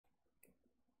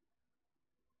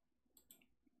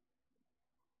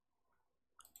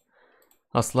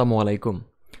আসসালামু আলাইকুম।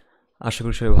 আশা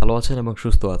করি সবাই ভালো আছেন এবং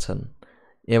সুস্থ আছেন।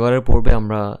 এবারের পর্বে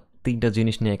আমরা ৩টা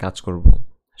জিনিস নিয়ে কাজ করব।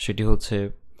 সেটি হচ্ছে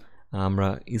আমরা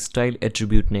স্টাইল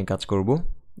অ্যাট্রিবিউট নিয়ে কাজ করব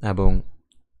এবং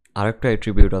আরেকটা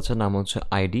অ্যাট্রিবিউট আছে নাম হচ্ছে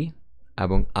আইডি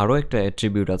এবং আরও একটা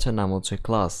অ্যাট্রিবিউট আছে নাম হচ্ছে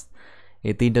ক্লাস।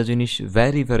 এই ৩টা জিনিস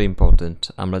ভেরি ভেরি ইম্পর্ট্যান্ট।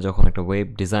 আমরা যখন একটা ওয়েব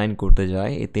ডিজাইন করতে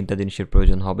যাই এই ৩টা জিনিসের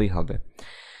প্রয়োজন হবেই হবে।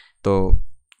 তো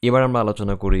এবার আমরা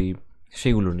আলোচনা করি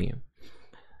সেগুলো নিয়ে।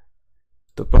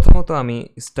 তো প্রথমত আমি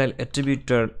স্টাইল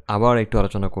অ্যাট্রিবিউটটার আবার একটু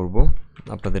আলোচনা করব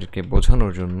আপনাদেরকে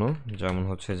বোঝানোর জন্য, যেমন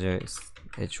হচ্ছে যে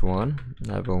H1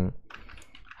 এবং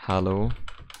হ্যালো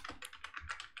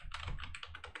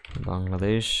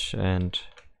বাংলাদেশ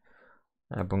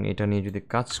এবং এটা নিয়ে যদি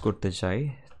কাজ করতে চাই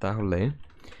তাহলে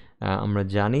আমরা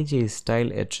জানি যে স্টাইল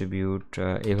অ্যাট্রিবিউট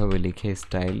এভাবে লিখে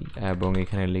স্টাইল এবং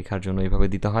এখানে লেখার জন্য এভাবে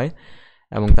দিতে হয়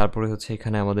এবং তারপরে হচ্ছে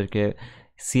এখানে আমাদেরকে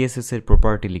CSS এর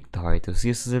প্রপার্টি লিখতে হয়। তো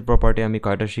CSS এর প্রপার্টি আমি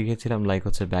কয়টা শিখেছিলাম, লাইক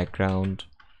হচ্ছে ব্যাকগ্রাউন্ড,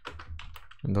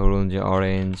 ধরুন যে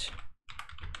অরেঞ্জ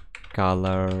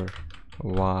কালার,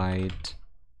 হোয়াইট,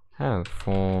 হ্যাঁ,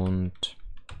 ফন্ট,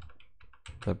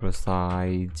 তারপর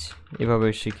সাইজ, এভাবে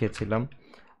শিখেছিলাম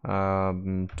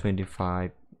 25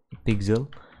 পিক্সেল।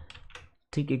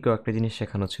 ঠিক একটু একটা জিনিস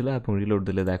শেখানো ছিল এবং রিলোড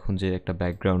দিলে দেখুন যে একটা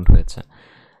ব্যাকগ্রাউন্ড হয়েছে।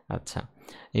 আচ্ছা,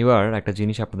 এবার একটা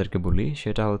জিনিস আপনাদেরকে বলি,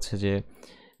 সেটা হচ্ছে যে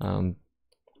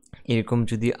এরকম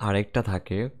যদি আরেকটা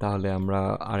থাকে তাহলে আমরা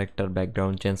আরেকটার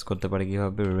ব্যাকগ্রাউন্ড চেঞ্জ করতে পারি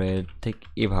কীভাবে, রেড, ঠিক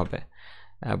এভাবে।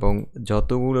 এবং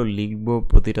যতগুলো লিখবো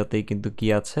প্রতিটাতেই কিন্তু কি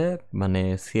আছে, মানে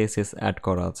CSS অ্যাড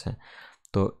করা আছে।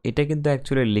 তো এটা কিন্তু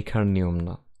অ্যাকচুয়ালি লেখার নিয়ম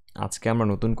না। আজকে আমরা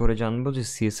নতুন করে জানবো যে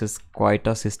CSS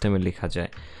কয়টা সিস্টেমে লেখা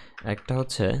যায়। একটা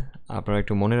হচ্ছে, আপনারা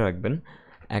একটু মনে রাখবেন,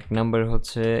 1 নাম্বার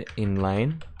হচ্ছে ইনলাইন,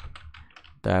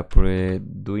 তারপরে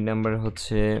 2 নাম্বার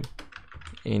হচ্ছে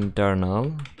ইন্টারনাল,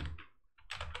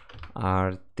 আর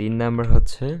 3 নাম্বার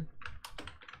হচ্ছে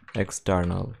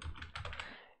এক্সটার্নাল।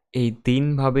 এই 3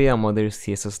 ভাবে আমাদের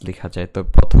CSS লেখা যায়। তো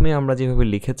প্রথমে আমরা যেভাবে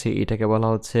লিখেছি এটাকে বলা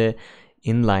হচ্ছে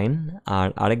ইনলাইন, আর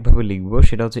আরেকভাবে লিখবো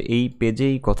সেটা হচ্ছে এই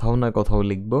পেজেই কোথাও না কোথাও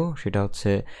লিখবো, সেটা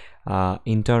হচ্ছে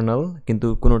ইন্টারনাল, কিন্তু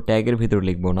কোনো ট্যাগের ভিতরে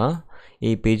লিখবো না।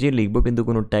 এই পেজে লিখবো কিন্তু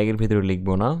কোনো ট্যাগের ভিতরে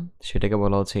লিখবো না, সেটাকে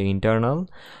বলা হচ্ছে ইন্টারনাল।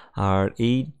 আর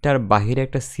এইটার বাহিরে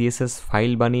একটা CSS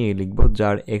ফাইল বানিয়ে লিখবো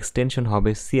যার এক্সটেনশন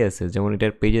হবে CSS, যেমন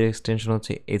এটার পেজের এক্সটেনশন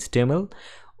হচ্ছে HTML,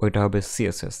 ওইটা হবে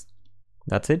CSS।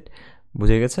 দ্যাটস ইট,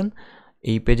 বুঝে গেছেন?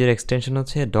 এই পেজের এক্সটেনশন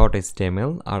হচ্ছে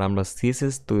 .html, আর আমরা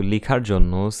CSS তো লেখার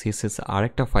জন্য CSS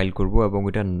আরেকটা ফাইল করব এবং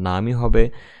ওটার নামই হবে,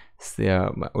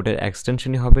 ওটার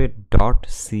এক্সটেনশনই হবে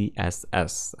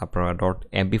 .css। আপনারা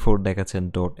 .mp4 দেখাচ্ছেন,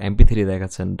 .mp3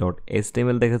 দেখাচ্ছেন,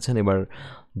 .html দেখাচ্ছেন, এবার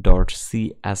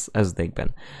 .css দেখবেন।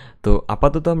 তো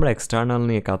আপাতত আমরা এক্সটার্নাল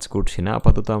নিয়ে কাজ করছি না,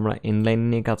 আপাতত আমরা ইনলাইন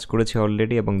নিয়ে কাজ করেছি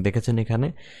অলরেডি এবং দেখেছেন এখানে।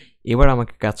 এবার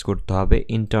আমাকে কাজ করতে হবে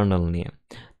ইন্টারনাল নিয়ে।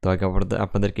 তো আগে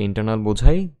আপনাদেরকে ইন্টারনাল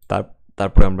বোঝাই,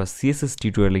 তারপরে আমরা CSS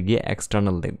টিউটোরিয়ালে গিয়ে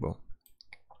এক্সটার্নাল দেখব।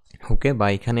 ওকে, বা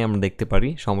এখানে আমরা দেখতে পারি,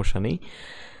 সমস্যা নেই।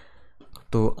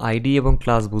 তো আইডি এবং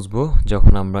ক্লাস বুঝবো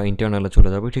যখন আমরা ইন্টারনালে চলে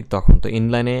যাব, ঠিক তখন। তো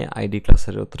ইনলাইনে আইডি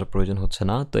ক্লাসের অতটা প্রয়োজন হচ্ছে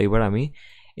না। তো এবার আমি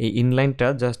এই ইনলাইনটা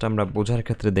জাস্ট আমরা বোঝার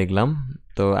ক্ষেত্রে দেখলাম।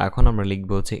 তো এখন আমরা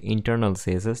লিখবো হচ্ছে ইন্টারনাল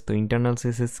CSS। তো ইন্টারনাল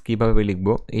CSS কীভাবে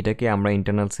লিখবো, এটাকে আমরা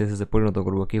ইন্টারনাল CSS-এ পরিণত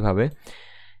করবো কীভাবে।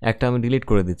 একটা আমি ডিলিট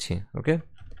করে দিচ্ছি, ওকে,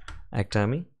 একটা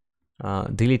আমি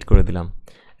ডিলিট করে দিলাম।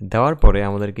 দেওয়ার পরে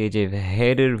আমাদেরকে এই যে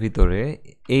হেডের ভিতরে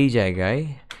এই জায়গায়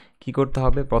কি করতে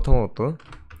হবে, প্রথমত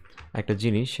একটা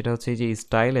জিনিস, সেটা হচ্ছে এই যে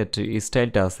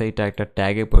স্টাইলটা আছে, এটা একটা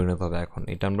ট্যাগে পরিণত হবে। এখন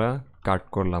এটা আমরা কাট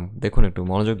করলাম, দেখুন একটু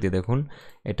মনোযোগ দিয়ে দেখুন,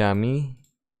 এটা আমি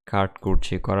কাট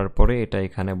করছি, করার পরে এটা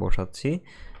এখানে বসাচ্ছি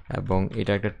এবং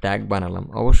এটা একটা ট্যাগ বানালাম।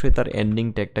 অবশ্যই তার এন্ডিং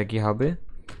ট্যাগটা কি হবে,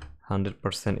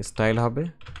 100% স্টাইল হবে,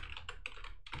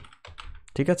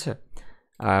 ঠিক আছে।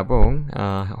 এবং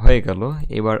হয়ে গেল।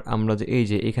 এবার আমরা যে এই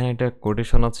যে এখানে একটা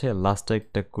কোটেশন আছে, লাস্টে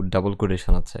একটা ডাবল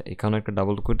কোটেশন আছে, এখানেও একটা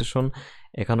ডাবল কোটেশন,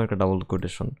 এখানেও একটা ডাবল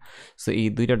কোটেশন। সো এই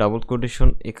দুইটা ডাবল কোটেশন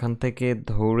এখান থেকে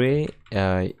ধরে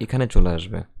এখানে চলে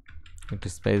আসবে, একটু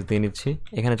স্পেস দিয়ে নিচ্ছি,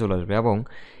 এখানে চলে আসবে। এবং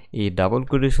এই ডাবল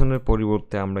কোটেশনের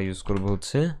পরিবর্তে আমরা ইউজ করব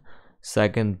হচ্ছে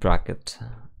সেকেন্ড ব্র্যাকেট,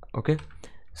 ওকে,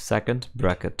 সেকেন্ড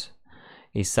ব্র্যাকেট।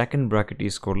 এই সেকেন্ড ব্র্যাকেট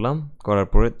ইউজ করলাম, করার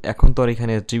পরে এখন তো আর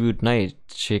এখানে অ্যাট্রিবিউট নাই,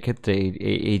 সেক্ষেত্রে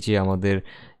এই যে আমাদের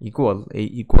ইকুয়াল, এই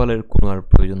ইকুয়ালের কোনো আর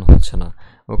প্রয়োজন হচ্ছে না,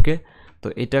 ওকে। তো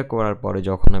এটা করার পরে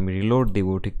যখন আমি রিলোড দেব,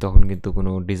 ঠিক তখন কিন্তু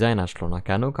কোনো ডিজাইন আসলো না।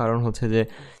 কেন? কারণ হচ্ছে যে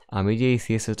আমি যে এই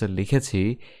CSS-টা লিখেছি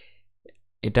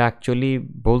এটা অ্যাকচুয়ালি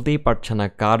বলতেই পারছে না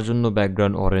কার জন্য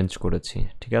ব্যাকগ্রাউন্ড অরেঞ্জ করেছি,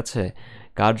 ঠিক আছে,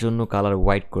 কার জন্য কালার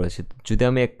হোয়াইট করেছি। যদি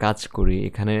আমি এক কাজ করি,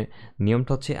 এখানে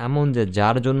নিয়মটা হচ্ছে এমন যে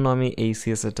যার জন্য আমি এই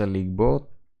CSS-টা লিখবো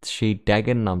সেই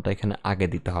ট্যাগের নামটা এখানে আগে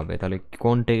দিতে হবে। তাহলে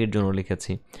কোন ট্যাগের জন্য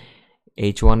লিখেছি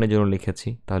H1 এর জন্য লিখেছি,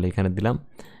 তাহলে এখানে দিলাম,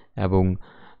 এবং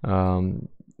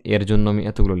এর জন্য আমি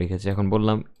এতগুলো লিখেছি। এখন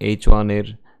বললাম H1 এর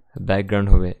ব্যাকগ্রাউন্ড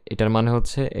হবে, এটার মানে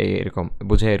হচ্ছে এরকম,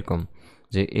 বোঝায় এরকম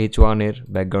যে H1 এর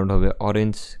ব্যাকগ্রাউন্ড হবে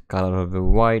অরেঞ্জ, কালার হবে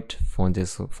হোয়াইট,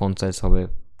 ফন্ট সাইজ হবে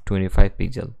 25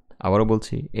 পিক্সেল। আবারও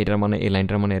বলছি, এটার মানে, এই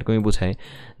লাইনটার মানে এরকমই বোঝায়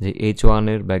যে H1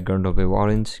 এর ব্যাকগ্রাউন্ড হবে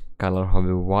অরেঞ্জ, কালার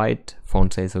হবে হোয়াইট, ফন্ট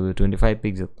সাইজ হবে 25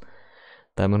 পিক্সেল।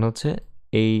 তার মানে হচ্ছে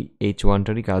এই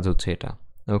H1টারই কাজ হচ্ছে এটা।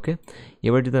 ওকে,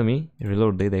 এবার যদি আমি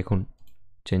রিলোড দিই, দেখুন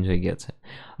চেঞ্জ হয়ে গিয়েছে।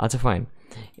 আচ্ছা ফাইন,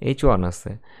 H1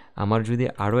 আছে, আমার যদি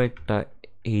আরও একটা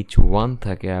H1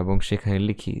 থাকে এবং সেখানে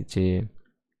লিখি যে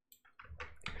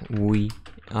we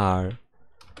are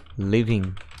living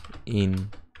in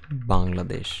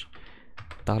Bangladesh,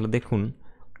 তাহলে দেখুন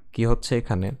কি হচ্ছে,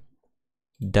 এখানে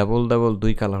ডাবল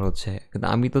দুই কালার হচ্ছে। কিন্তু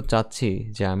আমি তো চাচ্ছি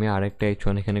যে আমি আরেকটা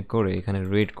H1 এখানে করে এখানে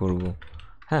রেড করব।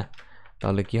 হ্যাঁ,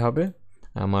 তাহলে কি হবে,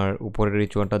 আমার উপরের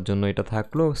H1টার জন্য এটা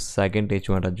থাকলো, সেকেন্ড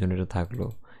H1টার জন্য এটা থাকলো,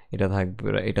 এটা থাকবে,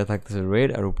 এটা থাকতেছে রেড,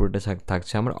 আর উপরটা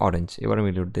থাকছে আমার অরেঞ্জ। এবার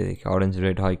আমি লোড দিয়ে দেখি অরেঞ্জ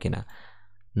রেড হয় কিনা।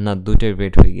 না, দুইটাই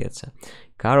রেড হয়ে গিয়েছে,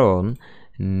 কারণ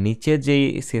নিচে যেই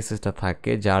সিএসএসটা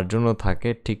থাকে, যার জন্য থাকে,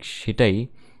 ঠিক সেটাই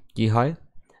কি হয়,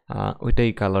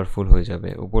 ওইটাই কালারফুল হয়ে যাবে,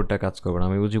 উপরটা কাজ করবে না।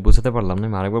 আমি বুঝাতে পারলাম না,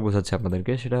 আমি আরেকবার বোঝাচ্ছি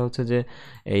আপনাদেরকে। সেটা হচ্ছে যে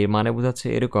এই মানে বোঝাচ্ছে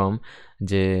এরকম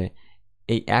যে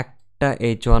এই একটা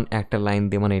H1 একটা লাইন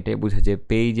দিয়ে, মানে এটাই বুঝে যে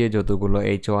পেজে যতগুলো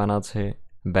H1 আছে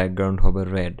ব্যাকগ্রাউন্ড হবে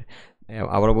রেড।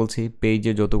 আবার বলছি,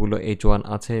 পেজে যতগুলো H1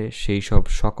 আছে সেই সব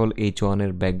সকল H1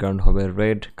 এর ব্যাকগ্রাউন্ড হবে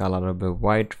রেড, কালার হবে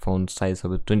হোয়াইট, ফন্ট সাইজ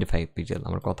হবে 25 পিক্সেল।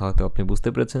 আমার কথা হয়তো আপনি বুঝতে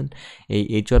পেরেছেন। এই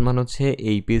H1 মানে হচ্ছে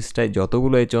এই পেজটায়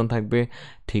যতগুলো H1 থাকবে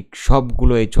ঠিক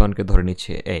সবগুলো H1কে ধরে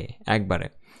নিচ্ছে একবারে।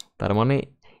 তার মানে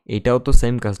এটাও তো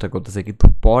সেম কাজটা করতেছে, কিন্তু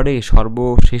পরে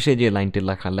সর্বশেষে যে লাইনটি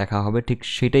লেখা হবে ঠিক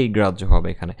সেটাই গ্রাহ্য হবে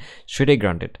এখানে, সেটাই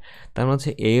গ্রান্টেড। তার মানে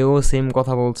হচ্ছে এও সেম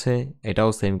কথা বলছে, এটাও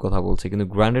সেম কথা বলছে, কিন্তু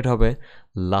গ্রান্টেড হবে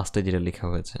লাস্টে যেটা লেখা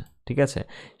হয়েছে। ঠিক আছে,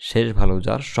 শেষ ভালো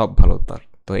যার সব ভালো তার,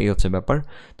 তো এই হচ্ছে ব্যাপার।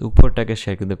 তো উপরটাকে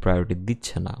সে কিন্তু প্রায়োরিটি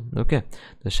দিচ্ছে না। ওকে,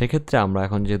 তো সেক্ষেত্রে আমরা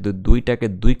এখন যেহেতু দুইটাকে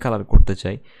দুই কালার করতে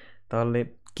চাই, তাহলে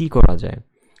কি করা যায়?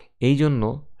 এই জন্য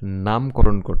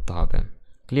নামকরণ করতে হবে।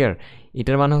 ক্লিয়ার?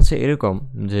 এটার মানে হচ্ছে এরকম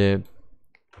যে,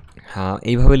 হ্যাঁ,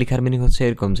 এইভাবে লেখার মিনিং হচ্ছে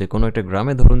এরকম যে কোনো একটা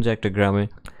গ্রামে, ধরুন যে একটা গ্রামে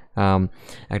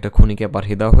একটা খুনিকে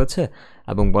পাঠিয়ে দেওয়া হয়েছে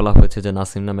এবং বলা হয়েছে যে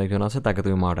নাসিম নামে একজন আছে, তাকে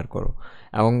তুমি মার্ডার করো।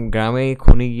 এবং গ্রামে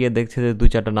খুনি গিয়ে দেখছে যে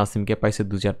 2-4টা নাসিমকে পাইছে,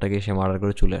 2-4টাকে সে মার্ডার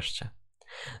করে চলে আসছে।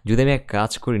 যদি আমি এক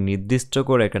কাজ করি, নির্দিষ্ট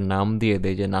করে একটা নাম দিয়ে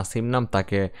দেই যে নাসিম নাম,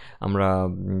 তাকে আমরা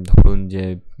ধরুন যে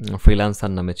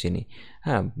ফ্রিল্যান্সার নামে চিনি।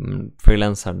 হ্যাঁ,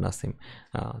 ফ্রিল্যান্সার নাসিম,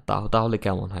 তাহলে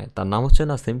কেমন হয়? তার নাম হচ্ছে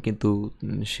নাসিম, কিন্তু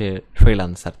সে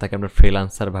ফ্রিল্যান্সার, তাকে আমরা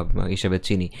ফ্রিল্যান্সার হিসেবে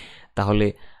চিনি। তাহলে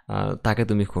তাকে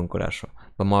তুমি খুন করে আসো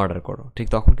বা মার্ডার করো, ঠিক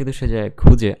তখন কিন্তু সে যে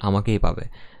খুঁজে আমাকেই পাবে।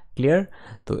 ক্লিয়ার?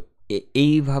 তো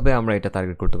এইভাবে আমরা এটা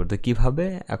টার্গেট করতে পারি। তো কীভাবে?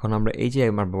 এখন আমরা এই যে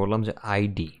আমরা বললাম যে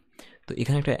আইডি, তো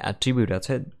এখানে একটা অ্যাট্রিবিউট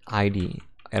আছে আইডি,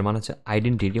 এর মানে হচ্ছে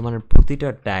আইডেন্টিটি, মানে প্রতিটা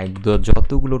ট্যাগ,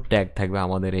 যতগুলো ট্যাগ থাকবে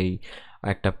আমাদের এই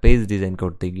একটা পেজ ডিজাইন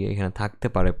করতে গিয়ে, এখানে থাকতে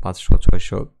পারে 500,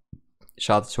 600,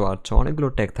 700, 800, অনেকগুলো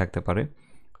ট্যাগ থাকতে পারে।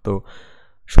 তো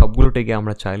সবগুলো ট্যাগে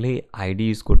আমরা চাইলেই আইডি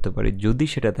ইউজ করতে পারি যদি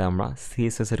সেটাতে আমরা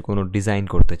সিএসএস এর কোনো ডিজাইন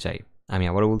করতে চাই। আমি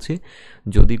আবারও বলছি,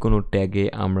 যদি কোনো ট্যাগে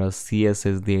আমরা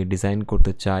সিএসএস দিয়ে ডিজাইন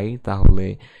করতে চাই, তাহলে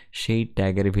সেই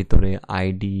ট্যাগের ভিতরে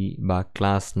আইডি বা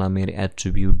ক্লাস নামের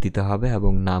অ্যাট্রিবিউট দিতে হবে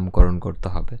এবং নামকরণ করতে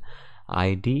হবে।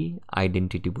 আইডি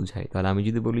আইডেন্টিটি বোঝায়। তাহলে আমি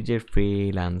যদি বলি যে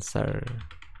ফ্রিল্যান্সার,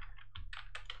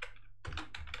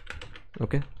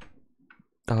 ওকে,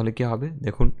 তাহলে কি হবে?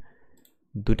 দেখুন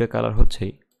দুইটা কালার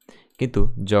হচ্ছেই, কিন্তু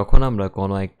যখন আমরা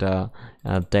কোনো একটা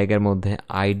ট্যাগের মধ্যে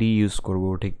আইডি ইউজ করব,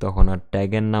 ঠিক তখন আর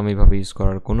ট্যাগের নাম এভাবে ইউজ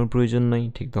করার কোনো প্রয়োজন নেই।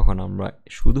 ঠিক তখন আমরা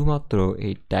শুধুমাত্র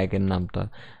এই ট্যাগের নামটা,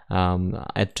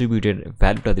 অ্যাট্রিবিউটের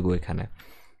ভ্যালুটা দেবো এখানে,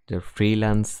 যে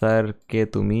ফ্রিল্যান্সারকে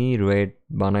তুমি রেড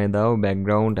বানায় দাও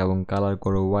ব্যাকগ্রাউন্ড এবং কালার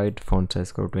করো হোয়াইট, ফন্ট সাইজ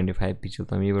করো 25 পিক্সেল।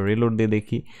 তো আমি এবার রিলোড দিয়ে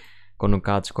দেখি, কোনো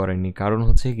কাজ করেনি। কারণ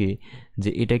হচ্ছে কি, যে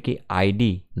এটা কি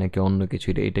আইডি নাকি অন্য কিছু,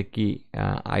 এটা কি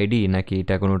আইডি নাকি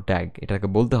এটা কোনো ট্যাগ, এটাকে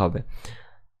বলতে হবে।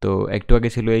 তো একটু আগে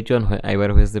ছিল H1, এবার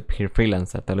হয়েছে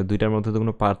ফ্রিল্যান্সার, তাহলে দুইটার মধ্যে তো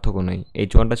কোনো পার্থক্য নেই।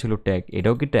 H1টা ছিল ট্যাগ,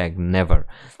 এটাও কি ট্যাগ? নেভার।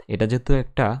 এটা যেহেতু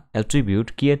একটা অ্যাট্রিবিউট,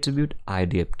 কি অ্যাট্রিবিউট?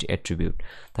 আইডি অ্যাট্রিবিউট,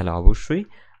 তাহলে অবশ্যই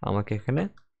আমাকে এখানে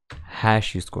হ্যাশ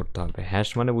ইউজ করতে হবে। হ্যাশ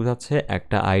মানে বোঝাচ্ছে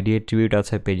একটা আইডি অ্যাট্রিবিউট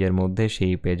আছে পেজের মধ্যে,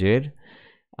 সেই পেজের,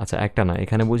 আচ্ছা একটা না,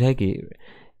 এখানে বোঝায় কি,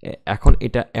 এখন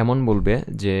এটা এমন বলবে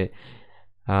যে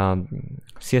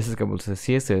সিএসএসকে বলছে,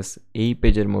 সিএসএস এই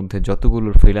পেজের মধ্যে যতগুলো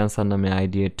ফ্রিল্যান্সার নামে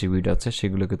আইডি অ্যাট্রিবিউট আছে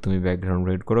সেগুলোকে তুমি ব্যাকগ্রাউন্ড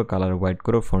রেড করো, কালার হোয়াইট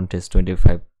করো, ফন্ট সাইজ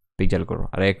 25 পিক্সেল করো।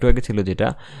 আর একটু আগে ছিল যেটা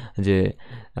যে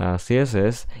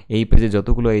সিএসএস এই পেজে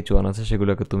যতগুলো H1 আছে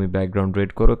সেগুলোকে তুমি ব্যাকগ্রাউন্ড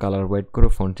রেড করো, কালার হোয়াইট করো,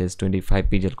 ফন্ট সাইজ 25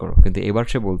 পিক্সেল করো। কিন্তু এবার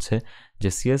সে বলছে যে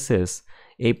সিএসএস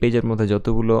এই পেজের মধ্যে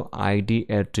যতগুলো আইডি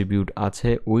অ্যাট্রিবিউট আছে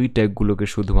ওই ট্যাগগুলোকে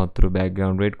শুধুমাত্র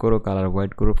ব্যাকগ্রাউন্ড রেড করো, কালার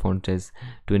হোয়াইট করো, ফন্ট সাইজ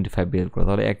 25 পিক্সেল করো।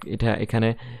 তাহলে এটা এখানে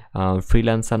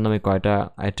ফ্রিল্যান্সার নামে কয়টা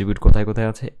অ্যাট্রিবিউট কোথায় কোথায়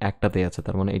আছে? একটাতেই আছে,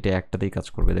 তার মানে এটা একটাতেই কাজ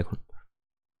করবে। দেখুন,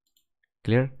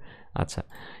 ক্লিয়ার? আচ্ছা,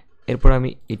 এরপর আমি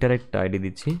এটার একটা আইডি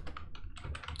দিচ্ছি,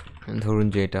 ধরুন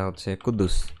যে এটা হচ্ছে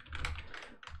কুদ্দুস,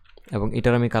 এবং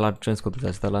এটার আমি কালার চেঞ্জ করতে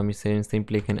চাচ্ছি। তাহলে আমি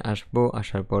সিম্পলি এখানে আসবো,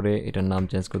 আসার পরে এটার নাম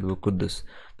চেঞ্জ করে দেবো কুদ্দুস।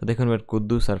 তো দেখুন এবার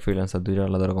কুদ্দুস আর ফ্রিল্যান্সার দুইটা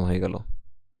আলাদা রকম হয়ে গেল।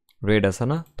 রেড আছে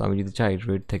না? তো আমি যদি চাই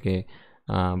রেড থেকে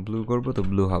ব্লু করব তো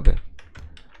ব্লু হবে।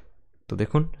 তো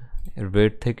দেখুন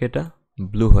রেড থেকে এটা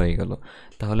ব্লু হয়ে গেল।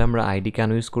 তাহলে আমরা আইডি কেন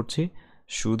ইউজ করছি?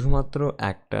 শুধুমাত্র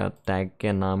একটা ট্যাগকে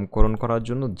নামকরণ করার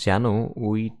জন্য, যেন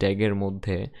ওই ট্যাগের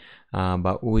মধ্যে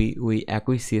বা ওই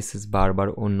একই সিএসএস বারবার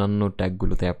অন্যান্য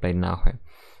ট্যাগগুলোতে অ্যাপ্লাই না হয়।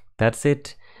 That's it.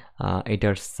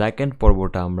 এটার সেকেন্ড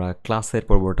পর্বটা আমরা, ক্লাসের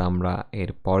পর্বটা আমরা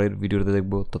এর পরের ভিডিওতে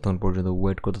দেখব। ততক্ষণ পর্যন্ত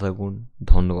ওয়েট করতে থাকুন।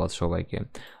 ধন্যবাদ সবাইকে।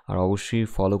 আর অবশ্যই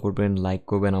ফলো করবেন, লাইক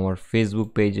করবেন আমার ফেসবুক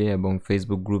পেজে এবং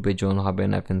ফেসবুক গ্রুপে জয়েন হবেন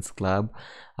অ্যাফেন্স ক্লাব।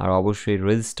 আর অবশ্যই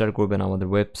রেজিস্টার করবেন আমাদের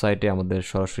ওয়েবসাইটে আমাদের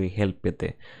সরাসরি হেল্প পেতে,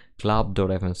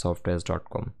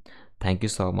 club.fnsoftwares.com। Thank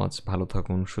you so much. ভালো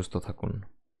থাকুন, সুস্থ থাকুন।